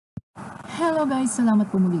Hello guys! Salamat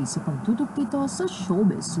po muli sa pagtutok dito sa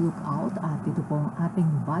Showbiz Lookout at ito po ang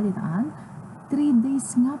ating balitaan. 3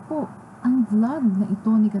 days nga po ang vlog na ito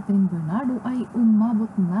ni Catherine Bernardo ay umabot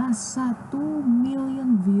na sa 2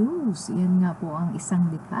 million views. Yan nga po ang isang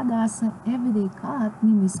dekada sa everyday cut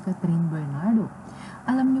ni Miss Catherine Bernardo.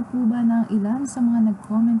 Alam niyo po ba na ilan sa mga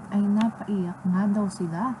nag-comment ay napaiyak nga daw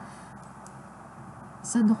sila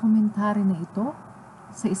sa dokumentary na ito?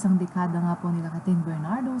 Sa isang dekada nga po nila Catherine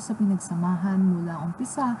Bernardo sa pinagsamahan mula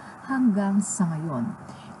umpisa hanggang sa ngayon.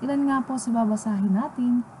 Ilan nga po sa babasahin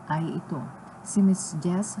natin ay ito. Si Miss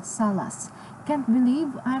Jess Salas. Can't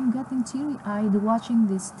believe I'm getting teary-eyed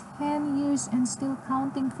watching this 10 years and still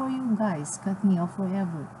counting for you guys. Kathniel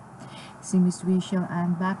forever. Si Miss Rachel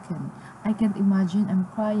Ann Backen. I can't imagine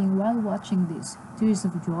I'm crying while watching this. Tears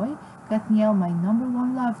of joy. Kathniel, my #1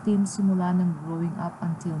 love team simula ng growing up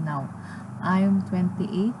until now. I'm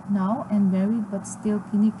 28 now and married but still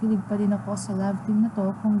kinikilig pa din ako sa love team na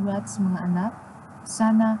to. Congrats mga anak.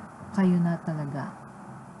 Sana kayo na talaga.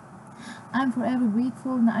 I'm forever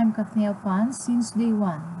grateful na I'm Kathniel fan since day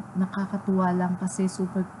one. Nakakatuwa lang kasi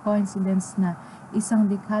super coincidence na isang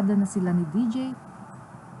dekada na sila ni DJ.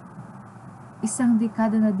 Isang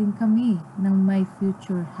dekada na din kami ng my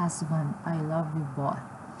future husband. I love you both.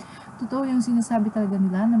 Totoo yung sinasabi talaga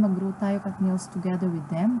nila na mag-grow tayo Kathniels together with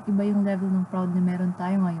them. Iba yung level ng proud na meron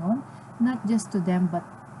tayo ngayon. Not just to them but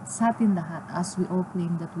sa atin lahat as we all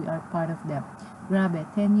claim that we are part of them. Grabe,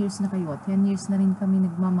 10 years na kayo. 10 years na rin kami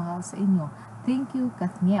nagmamahal sa inyo. Thank you,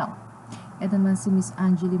 Kathniel. Ito naman si Miss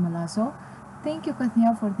Angeli Malaso. Thank you,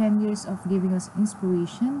 Kathniel, for 10 years of giving us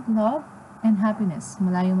inspiration, love, and happiness.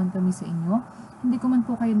 Malayo man kami sa inyo. Hindi ko man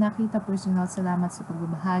po kayo nakita personal. Salamat sa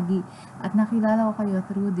pagbabahagi at nakilala ko kayo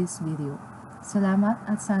through this video. Salamat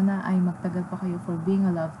at sana ay magtagal pa kayo for being a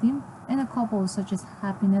love team and a couple such as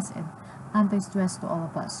happiness and anti-stress to all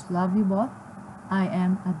of us. Love you both. I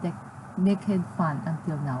am a decade fan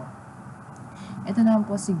until now. Ito naman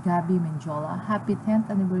po si Gabby Menjola. Happy 10th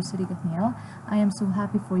anniversary, Kathniel. I am so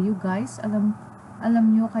happy for you guys.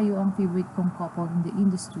 Alam nyo kayo ang favorite kong couple in the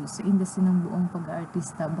industry, sa industry ng buong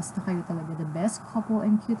pag-aartista. Basta kayo talaga the best couple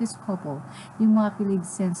and cutest couple. Yung mga kilig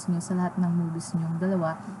sense nyo sa lahat ng movies nyong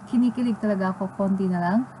dalawa, kinikilig talaga ako, konti na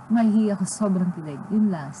lang, mahihiya ako sobrang kilig.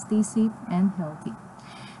 Yun lang, stay safe and healthy.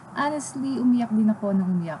 Honestly, umiyak din ako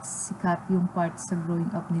nang umiyak si Kath yung part sa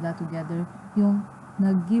growing up nila together, yung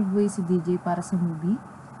nag-giveaway si DJ para sa movie,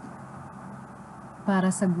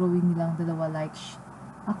 para sa growing nilang dalawa like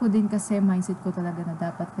ako din kasi mindset ko talaga na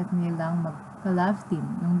dapat Kathniel lang magka-love team.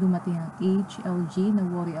 Nung dumating ang HLG,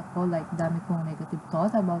 na-worry ako like dami kong negative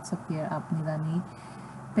thought about sa pair up nila ni.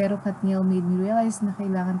 Pero Kathniel made me realize na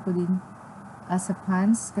kailangan ko din as a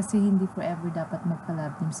fans kasi hindi forever dapat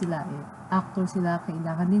magka-love team sila. Actor sila,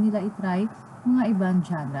 kailangan din nila itry mga ibang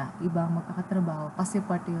genre, ibang magkakatrabaho kasi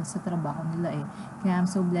parte yun sa trabaho nila . Kaya I'm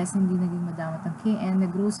so blessed hindi naging madamat ang KN,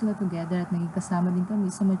 nag-grow sila together at naging kasama din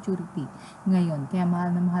kami sa maturity ngayon. Kaya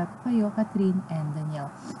mahal na mahal ko kayo, Catherine and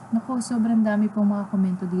Daniel. Naku, sobrang dami pong mga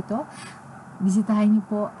komento dito. Bisitahin niyo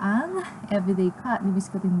po ang Everyday Cut ni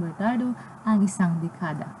Miss Catherine Bernardo, ang isang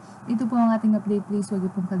dekada. Ito po ang ating update. Please huwag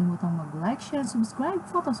niyo pong kalimutang mag-like, share, subscribe.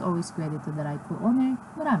 Photos always credit to the rightful owner.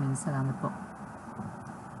 Maraming salamat po.